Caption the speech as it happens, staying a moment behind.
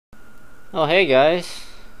Oh hey guys,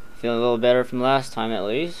 feeling a little better from last time at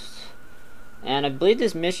least. And I believe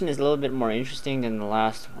this mission is a little bit more interesting than the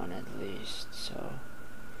last one at least, so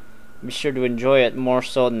be sure to enjoy it more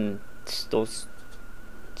so than those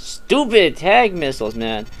stupid tag missiles,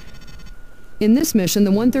 man. In this mission,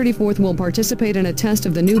 the 134th will participate in a test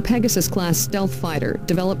of the new Pegasus-class stealth fighter,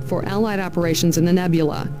 developed for Allied operations in the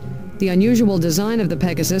Nebula. The unusual design of the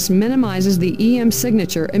Pegasus minimizes the EM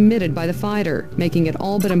signature emitted by the fighter, making it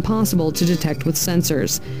all but impossible to detect with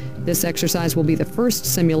sensors. This exercise will be the first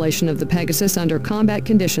simulation of the Pegasus under combat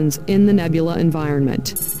conditions in the Nebula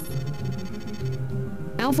environment.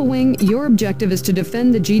 Alpha Wing, your objective is to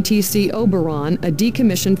defend the GTC Oberon, a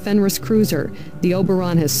decommissioned Fenris cruiser. The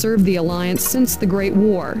Oberon has served the Alliance since the Great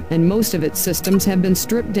War, and most of its systems have been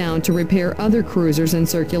stripped down to repair other cruisers in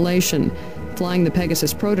circulation. Flying the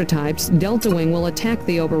Pegasus prototypes, Delta Wing will attack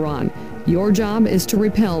the Oberon. Your job is to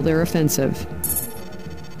repel their offensive.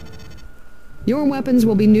 Your weapons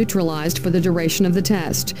will be neutralized for the duration of the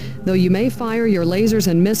test. Though you may fire your lasers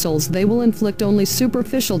and missiles, they will inflict only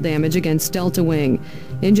superficial damage against Delta Wing.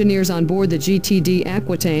 Engineers on board the GTD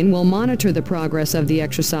Aquitaine will monitor the progress of the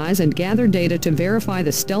exercise and gather data to verify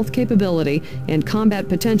the stealth capability and combat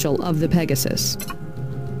potential of the Pegasus.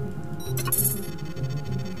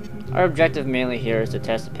 Our objective mainly here is to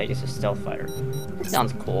test the Pegasus stealth fighter. That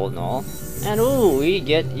sounds cool and all. And ooh, we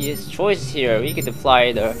get his choice here. We get to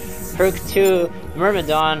fly the Herc 2,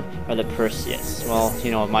 Myrmidon, or the Perseus. Well,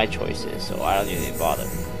 you know what my choice is, so I don't even bother.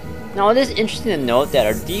 Now it is interesting to note that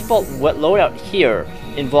our default loadout here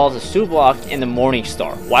involves a Sublock and the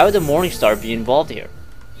Morningstar. Why would the Morningstar be involved here?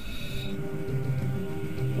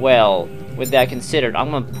 Well, with that considered, I'm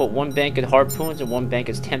going to put one bank of Harpoons and one bank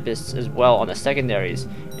of Tempests as well on the secondaries,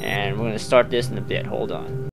 and we're going to start this in a bit. Hold on.